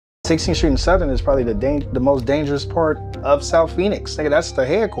16th Street and Southern is probably the most dangerous part of South Phoenix. Nigga, that's the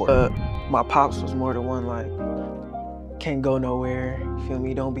headquarters. My pops was more the one like, can't go nowhere, you feel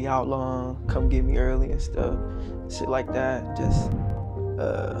me? Don't be out long, come get me early and stuff. Shit like that. Just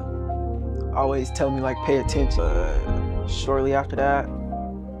always tell me like pay attention. Shortly after that,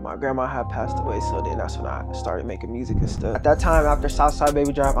 my grandma had passed away, so then that's when I started making music and stuff. At that time, after Southside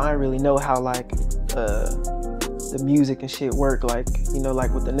Baby Drive, I didn't really know how like the music and shit work, like, you know,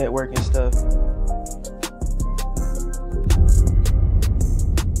 like with the network and stuff.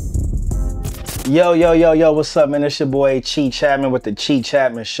 Yo, what's up, man? It's your boy Chi Chatman with the Chi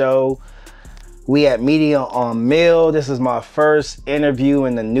Chatman Show. We at Media on Mill. This is my first interview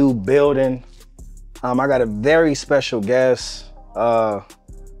in the new building. I got a very special guest,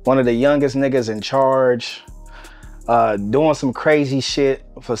 one of the youngest niggas in charge, doing some crazy shit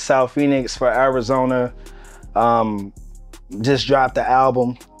for South Phoenix, for Arizona. Just dropped the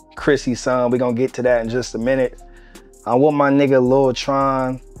album, Chrissy's Son. We're gonna get to that in just a minute. I'm with my nigga Lil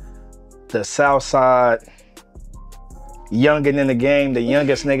Tronn, the Southside, youngin' in the game, the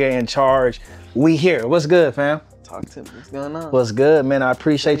youngest nigga in charge. We here. What's good, fam? Talk to me. What's going on? What's good, man? I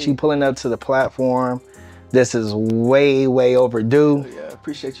appreciate you pulling up to the platform. This is way overdue. Yeah,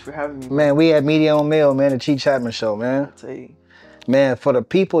 appreciate you for having me. Man, we at Media on Mill, man, the Chi Chatman Show, man. I'll tell you. Man, for the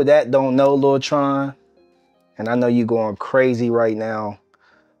people that don't know Lil Tronn, and I know you going crazy right now,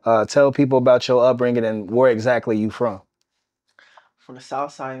 tell people about your upbringing and where exactly you from. From the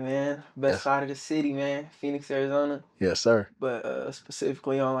South Side, man. Best side of the city, man. Phoenix, Arizona. Yes, sir. But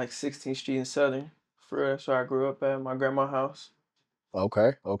specifically on like 16th Street and Southern. For real, that's where I grew up at, my grandma's house.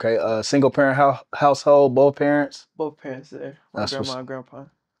 Okay. Single parent household, both parents? Both parents there. My grandma and grandpa.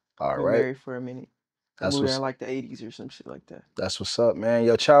 All Been right. married for a minute. They moved there in like the 80s or some shit like that. That's what's up, man.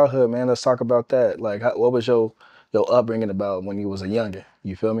 Your childhood, man. Let's talk about that. Like, what was your upbringing about when you was a youngin'?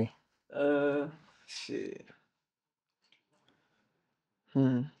 You feel me? Shit.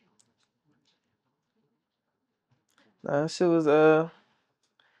 Nah, shit was I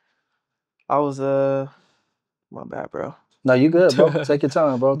was my bad, bro. No, you good, bro. Take your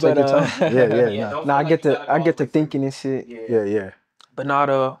time, bro. Take your time. Yeah. Nah, I get to thinking and shit. Yeah. But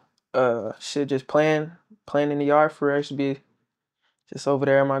not shit, just playing in the yard for real. I used to be just over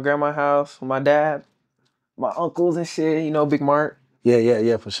there at my grandma's house with my dad, my uncles and shit, you know, Big Mark.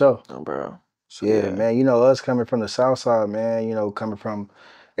 Yeah, for sure. Oh, bro. So, yeah, man, you know, us coming from the South Side, man, you know, coming from,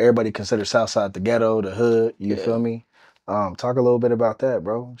 everybody considers South Side the ghetto, the hood, you feel me? Talk a little bit about that,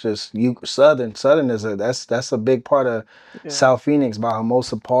 bro. Just Southern is that's a big part of South Phoenix by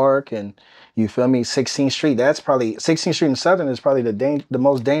Hermosa Park, and you feel me? 16th Street, 16th Street and Southern is probably the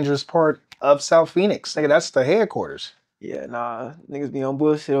most dangerous part of South Phoenix. Nigga, that's the headquarters. Yeah, nah, niggas be on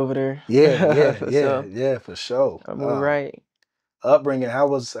bullshit over there. Yeah, for sure. I move right. Upbringing, how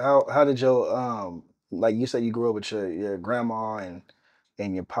did your like you said you grew up with your grandma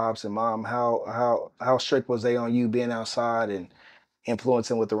and your pops and mom, how strict was they on you being outside and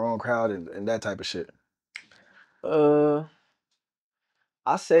influencing with the wrong crowd and that type of shit? I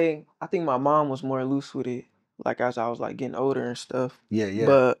think my mom was more loose with it, like as I was like getting older and stuff. Yeah.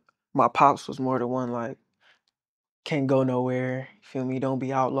 But my pops was more the one like, can't go nowhere, you feel me? Don't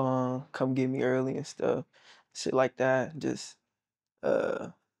be out long, come get me early and stuff. Shit like that. Just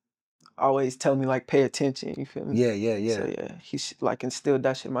always tell me like pay attention, you feel me? Yeah. So yeah, he's like instilled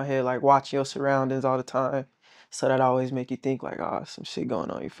that shit in my head, like watch your surroundings all the time. So that always make you think like, oh, some shit going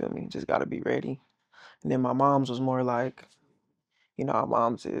on, you feel me? Just gotta be ready. And then my mom's was more like, you know how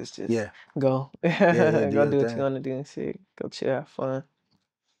moms is, just go. Go do what you wanna do and shit. Go chill, have fun.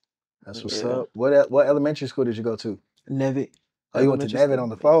 That's what's up. What elementary school did you go to? Nevitt. Oh, you went to Nevitt on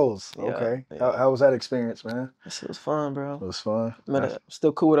the Foes. Yeah, okay. How was that experience, man? That shit was fun, bro. It was fun.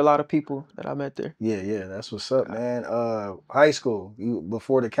 Still cool with a lot of people that I met there. Yeah, that's what's up, man. High school.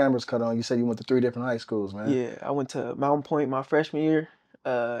 Before the cameras cut on, you said you went to 3 different high schools, man. Yeah, I went to Mountain Point my freshman year,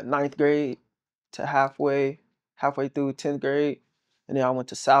 9th grade to halfway through 10th grade. And then I went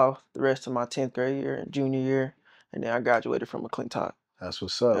to South the rest of my 10th grade year and junior year. And then I graduated from McClintock. That's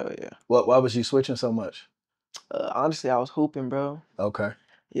what's up. Hell yeah. Why was you switching so much? Honestly, I was hooping, bro. Okay.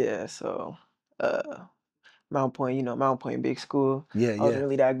 Yeah, so Mountain Point, you know, Mountain Point big school. Yeah. I wasn't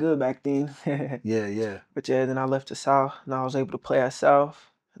really that good back then. Yeah. But yeah, then I left to South and I was able to play at South.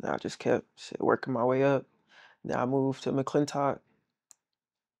 And I just kept working my way up. Then I moved to McClintock.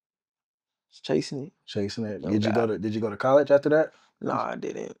 Just chasing it. Did you go to college after that? No, I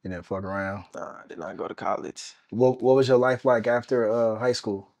didn't. You didn't fuck around? No, I did not go to college. What was your life like after high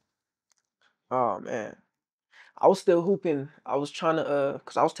school? Oh man. I was still hooping. I was trying to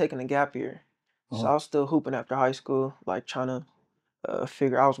cause I was taking a gap year. So I was still hooping after high school, like trying to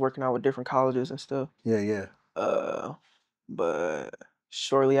figure I was working out with different colleges and stuff. Yeah, yeah. Uh, but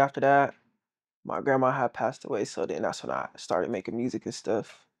shortly after that, my grandma had passed away, so then that's when I started making music and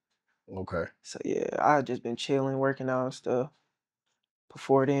stuff. Okay. So yeah, I had just been chilling, working out and stuff.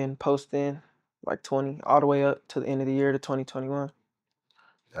 Before then, post then, like 20, all the way up to the end of the year to 2021.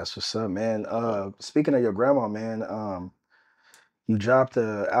 That's what's up, man. Uh, Speaking of your grandma, man, you dropped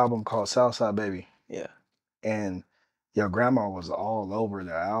a album called Southside Baby, yeah, and your grandma was all over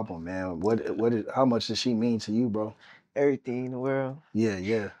the album, man. yeah. How much does she mean to you, bro? Everything in the world. Yeah,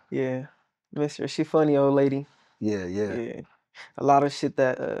 yeah, Yeah. Miss her. She funny old lady. yeah, yeah, Yeah. A lot of shit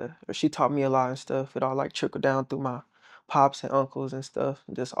that or she taught me a lot and stuff. It all like trickled down through my pops and uncles and stuff.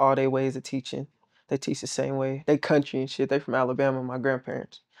 Just all their ways of teaching. They teach the same way. They country and shit. They from Alabama, my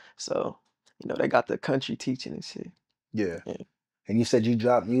grandparents. So, they got the country teaching and shit. yeah. Yeah. And you said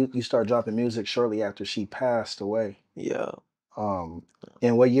you start dropping music shortly after she passed away. Yeah. Um,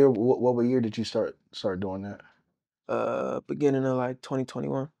 and what year did you start doing that? Beginning of like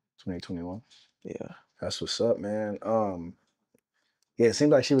 2021. 2021. Yeah. That's what's up, man. Yeah, it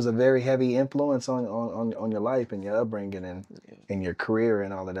seemed like she was a very heavy influence on your life and your upbringing Yeah. and your career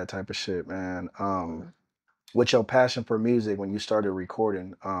and all of that type of shit, man. Uh, With your passion for music when you started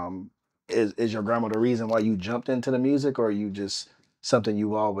recording, is your grandma the reason why you jumped into the music, or you just something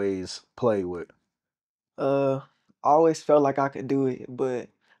you've always played with? uh, I always felt like I could do it, but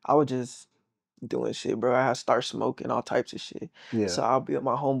I was just doing shit, bro. I had to start smoking all types of shit. Yeah, So I'll be with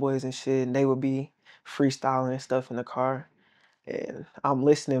my homeboys and shit, and they would be freestyling and stuff in the car. And I'm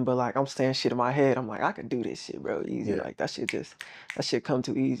listening, but like I'm saying shit in my head. I'm like, I could do this shit, bro, easy. yeah, Like that shit come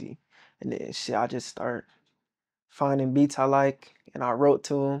too easy. And then shit, I just start finding beats I like, and I wrote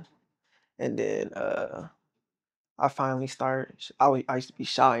to them. And then I finally I used to be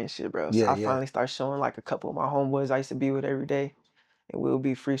shy and shit, bro. So yeah, I yeah, finally start showing like a couple of my homeboys I used to be with every day, and we'll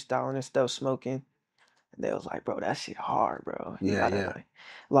be freestyling and stuff, smoking. And they was like, bro, that shit hard, bro. You yeah, gotta yeah,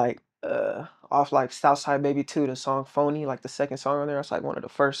 off like Southside Baby 2, the song Phony, like the second song on there. That's like one of the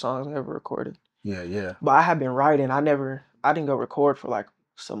first songs I ever recorded. yeah, yeah, But I had been writing. I didn't go record for like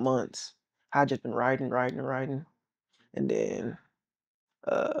some months. I had just been writing, writing, writing. And then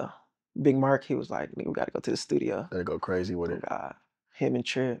uh Big Mark, he was like, nigga, we gotta go to the studio. let it go crazy with Oh it. God. Him and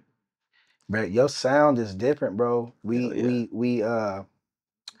Trip. But your sound is different, bro. Hell yeah.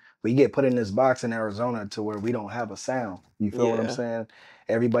 We get put in this box in Arizona to where we don't have a sound. You feel what I'm Yeah. saying?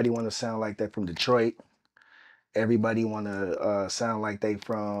 Everybody want to sound like they're from Detroit. Everybody want to sound like they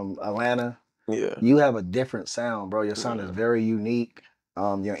from Atlanta. Yeah. You have a different sound, bro. Your sound is Yeah. very unique.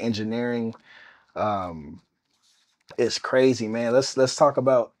 Your engineering, um, is crazy, man. Let's talk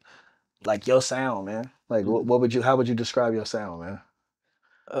about like your sound, man. Like Mhm. how would you describe your sound, man?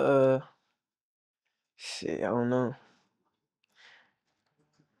 Uh Shit, I don't know.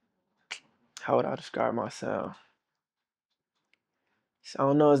 How would I describe my sound? I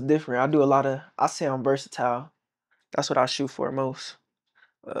don't know, it's different. I say I'm versatile. That's what I shoot for most.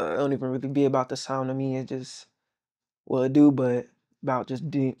 It don't even really be about the sound to me. It just, well, it do, but about just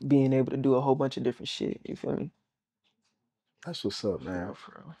being able to do a whole bunch of different shit. You feel me? That's what's up, For man. real,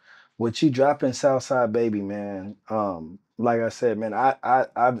 for real. What you dropping Southside Baby, man. Like I said, man,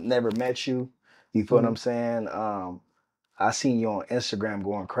 I've never met you. You feel what Mhm. I'm saying? I seen you on Instagram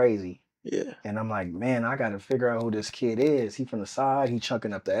going crazy. Yeah. And I'm like, man, I gotta figure out who this kid is. He from the side, he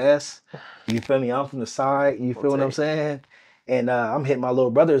chunking up the S. You feel me? I'm from the side, you feel what I'm Okay. saying? And I'm hitting my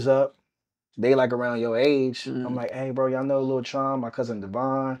little brothers up. They like around your age. I'm Mm. like, hey, bro, y'all know Lil Tronn, my cousin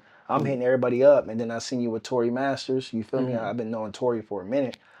Devon. I'm Mm. hitting everybody up. And then I seen you with Tory Masters. You feel me? Mm. I've been knowing Tory for a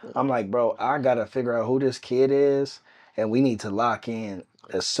minute. I'm like, bro, I gotta figure out who this kid is. And we need to lock in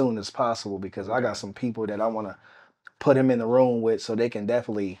as soon as possible because I got Okay. some people that I wanna put him in the room with so they can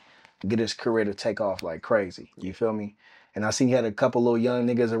definitely get his career to take off like crazy. You Yeah. feel me? And I seen you had a couple little young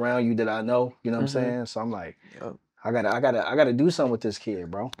niggas around you that I know, you know what I'm Mm-hmm. saying? So I'm like, Yep. I gotta do something with this kid,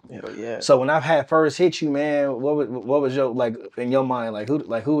 bro. Hell yeah. So when I've had first hit you, man, what was your like in your mind, like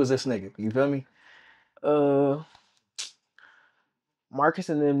who was this nigga? You feel me? Uh, Marcus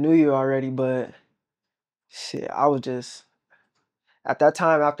and them knew you already, but shit, I was just at that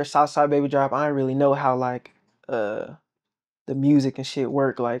time after Southside Baby Drop, I didn't really know how like uh the music and shit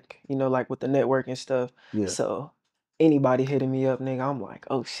work, like, like with the network and stuff. Yeah, So anybody hitting me up, nigga, I'm like,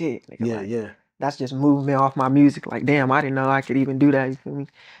 oh shit, nigga, yeah, like yeah, that's just moving me off my music. Like, damn, I didn't know I could even do that, you feel me?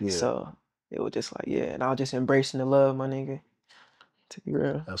 yeah. So it was just like, yeah, and I was just embracing the love, my nigga. To be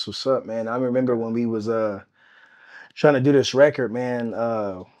real. That's what's up, man. I remember God. when we was trying to do this record, man.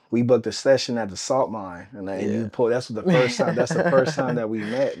 we booked a session at the salt mine, and you Yeah. pulled. That's the first time. That's the first time that we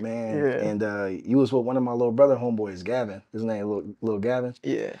met, man. Yeah. And you was with one of my little brother homeboys, Gavin. His name little Gavin.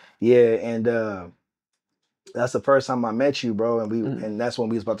 Yeah. Yeah, and that's the first time I met you, bro. And Mm. and that's when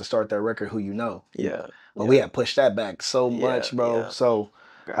we was about to start that record, Who You Know. Yeah. But Yeah. we had pushed that back so Yeah. much, bro. Yeah. So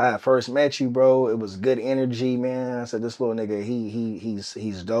I God. had first met you, bro. It was good energy, man. I said, this little nigga,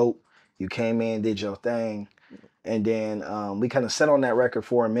 he's dope. You came in, did your thing. And then we kind of sat on that record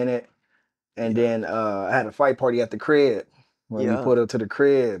for a minute. And Yeah. then I had a fight party at the crib when we Yeah. pulled up to the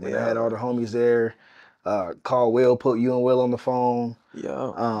crib, and I had Yeah. all the homies there. Called Will, put you and Will on the phone.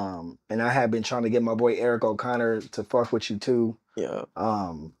 Yeah. And I had been trying to get my boy Eric O'Connor to fuck with you too. Yeah.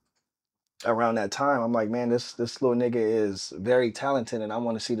 Around that time, I'm like, man, this little nigga is very talented, and I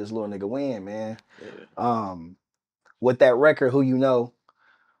want to see this little nigga win, man. Yeah. With that record, Who You Know,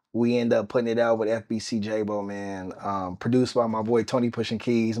 we end up putting it out with FBC J-Bo, man. Produced by my boy Tony Pushing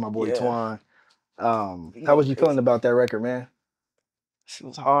Keys, my boy Yeah. Twan. You How go was you feeling crazy. about that record, man? It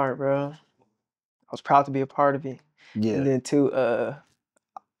was hard, bro. I was proud to be a part of it. Yeah. And then too, it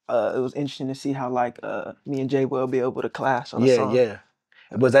was interesting to see how like me and Jay will be able to clash on a Yeah, song. yeah.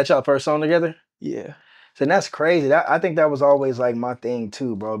 Was that y'all first song together? Yeah. So that's crazy. I think that was always like my thing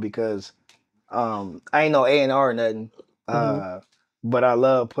too, bro, because I ain't no A&R or nothing. But I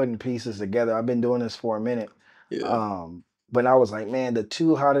love putting pieces together. I've been doing this for a minute. Yeah. But I was like, man, the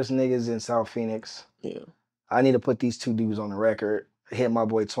two hottest niggas in South Phoenix, Yeah. I need to put these two dudes on the record. Hit my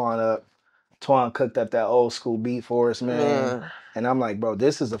boy Twan up. Twan cooked up that old school beat for us, man. And I'm like, bro,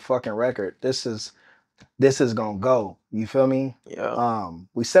 this is a fucking record. This is gonna go. You feel me? Yeah.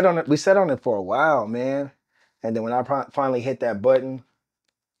 We sat on it for a while, man. And then when I finally hit that button,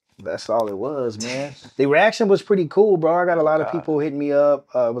 that's all it was, man. The reaction was pretty cool, bro. I got a lot of people hitting me up.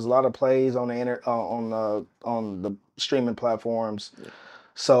 It was a lot of plays on the on the streaming platforms. Yeah.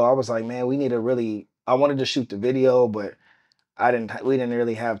 So I was like, man, we need to really. I wanted to shoot the video, but we didn't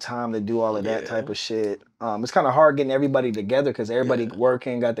really have time to do all of that type of shit. It's kind of hard getting everybody together because everybody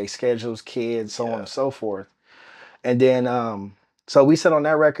working, got their schedules, kids, so on and so forth. And then so we set on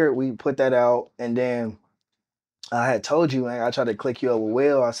that record, we put that out, and then I had told you, man, I tried to click you up with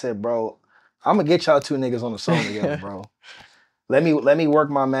Will. I said, bro, I'm gonna get y'all two niggas on the song together, bro. Let me work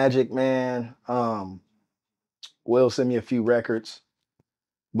my magic, man. Will sent me a few records.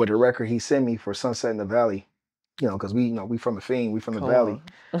 But the record he sent me for Sunset in the Valley, because we from the Fiend, we from the Valley.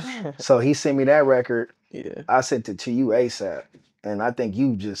 So he sent me that record. Yeah. I sent it to you ASAP. And I think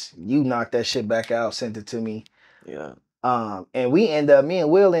you knocked that shit back out, sent it to me. Yeah. And me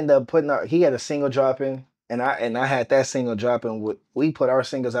and Will end up he had a single dropping, and I had that single dropping. We put our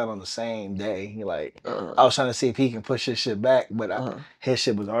singles out on the same day. Like I was trying to see if he can push his shit back, but his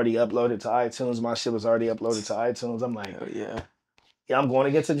shit was already uploaded to iTunes. My shit was already uploaded to iTunes. I'm like, yeah, I'm going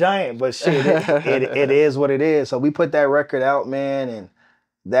against a giant, but shit, it is what it is. So we put that record out, man, and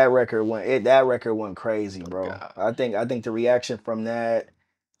that record went crazy, bro. God. I think the reaction from that,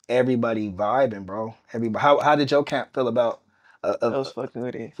 everybody vibing, bro. Everybody. How did your camp feel about I was fucking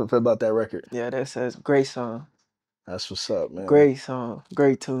with it. feel about that record? Yeah, that says great song. That's what's up, man. Great song,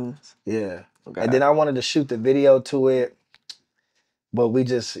 great tunes. Yeah. And then I wanted to shoot the video to it, but we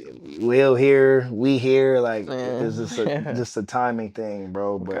here, like it's just a timing thing,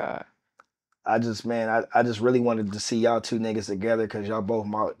 bro. But I just really wanted to see y'all two niggas together because y'all both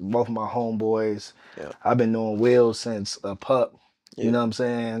my homeboys. Yeah. I've been knowing Will since a pup. Yeah. You know what I'm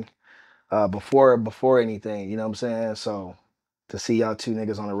saying? Before anything, you know what I'm saying? So to see y'all two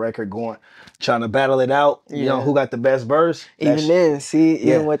niggas on the record trying to battle it out, you know who got the best verse? Even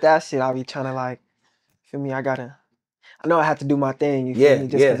with that shit, I be trying to like, feel me? I know I have to do my thing, you feel me?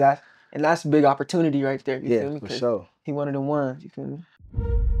 Just cause that's a big opportunity right there, you feel me? For sure. He one of them ones, you feel me?